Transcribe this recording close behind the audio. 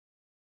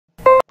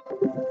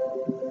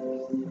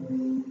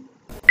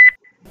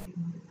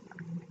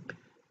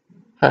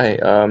Hi,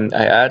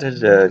 I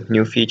added a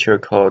new feature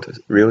called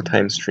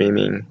real-time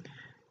streaming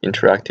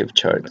interactive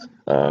chart.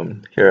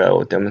 Here I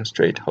will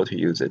demonstrate how to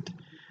use it.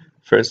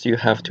 First, you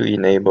have to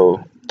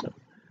enable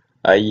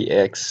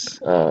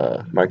IEX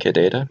market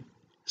data.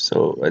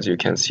 So as you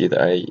can see, the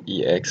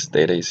IEX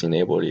data is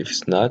enabled. If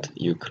it's not,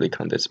 you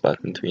click on this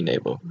button to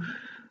enable.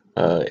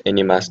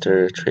 Any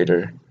master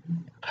trader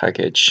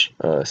package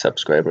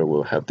subscriber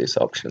will have this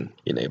option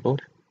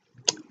enabled.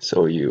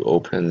 So you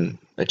open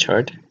a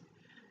chart.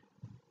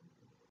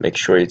 Make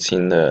sure it's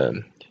in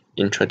the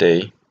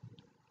intraday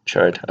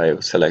chart. I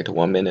select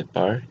 1 minute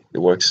bar. It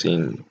works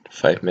in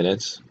 5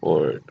 minutes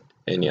or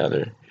any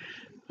other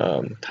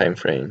time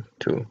frame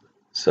too.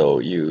 So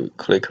you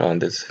click on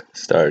this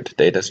start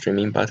data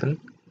streaming button,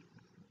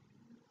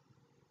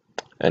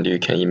 and you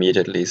can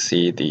immediately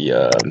see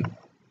the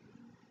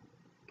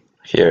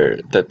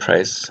here the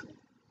price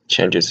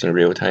changes in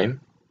real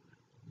time,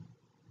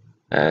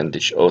 and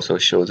it also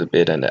shows a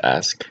bid and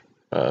ask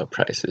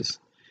prices.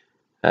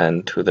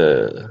 And to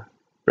the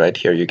right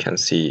here, you can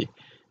see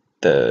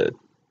the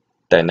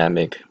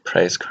dynamic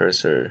price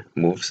cursor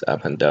moves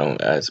up and down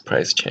as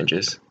price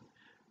changes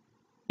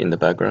in the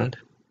background.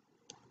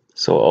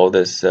 So all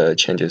these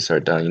changes are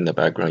done in the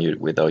background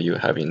without you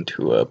having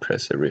to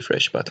press the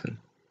refresh button.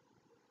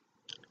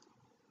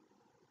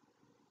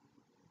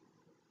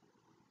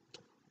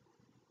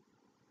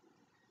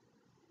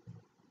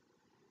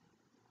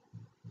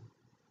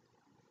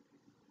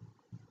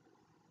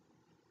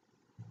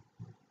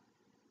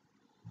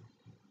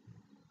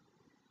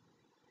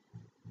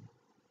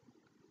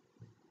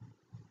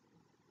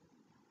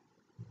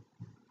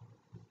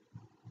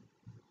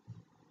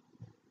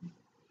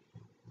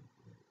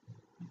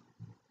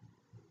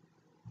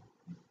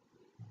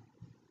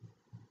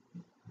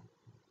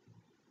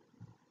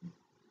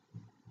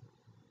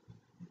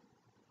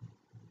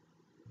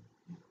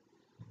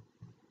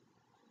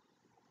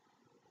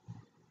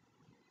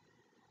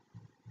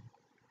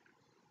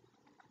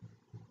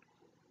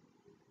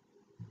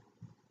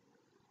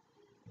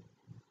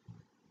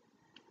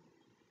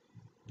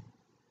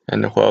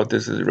 And while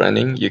this is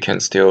running, you can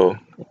still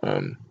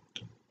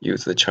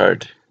use the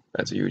chart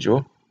as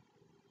usual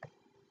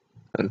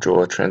and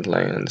draw a trend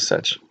line and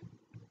such.